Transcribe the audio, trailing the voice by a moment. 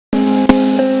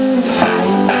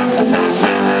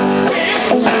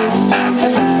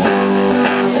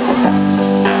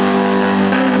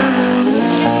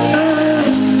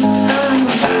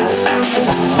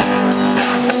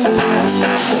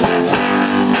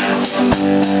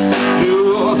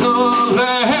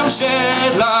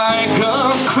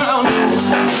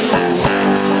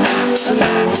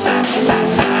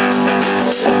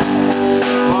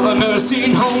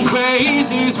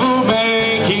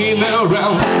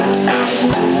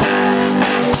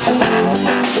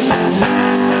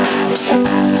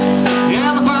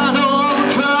Yeah, the final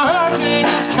curtain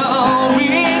is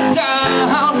coming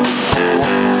down.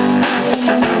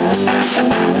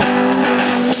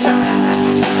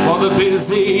 While the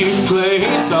busy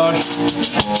plates are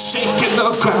shaking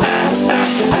the ground.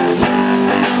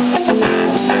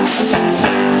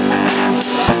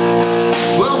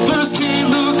 Well, first came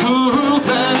the girls,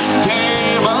 then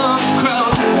came a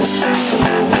crowd.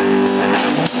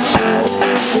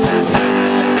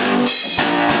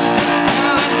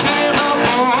 And then came the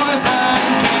boys, and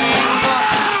came the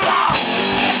sound.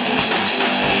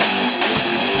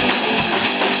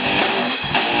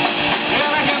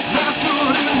 And I guess that's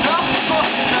good enough for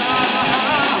now.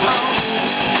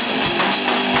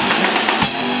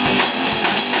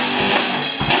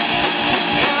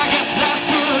 And I guess that's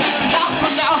good enough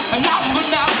for now, enough for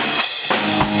now.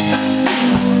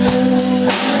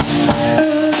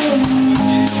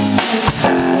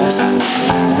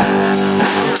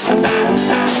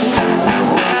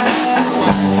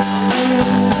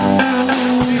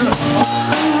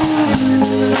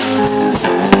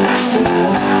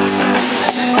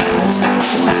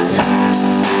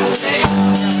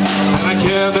 And I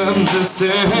can't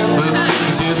understand the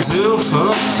things you do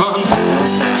for fun.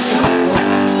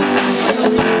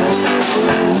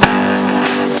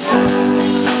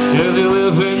 As you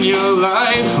live in your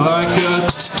life like a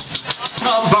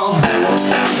time bomb.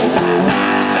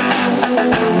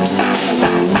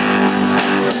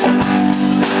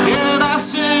 And I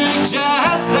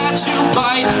suggest that you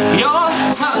bite your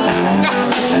tongue.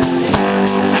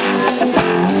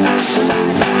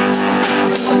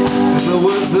 The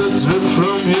words that drip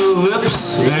from your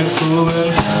lips ain't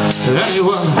fooling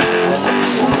anyone.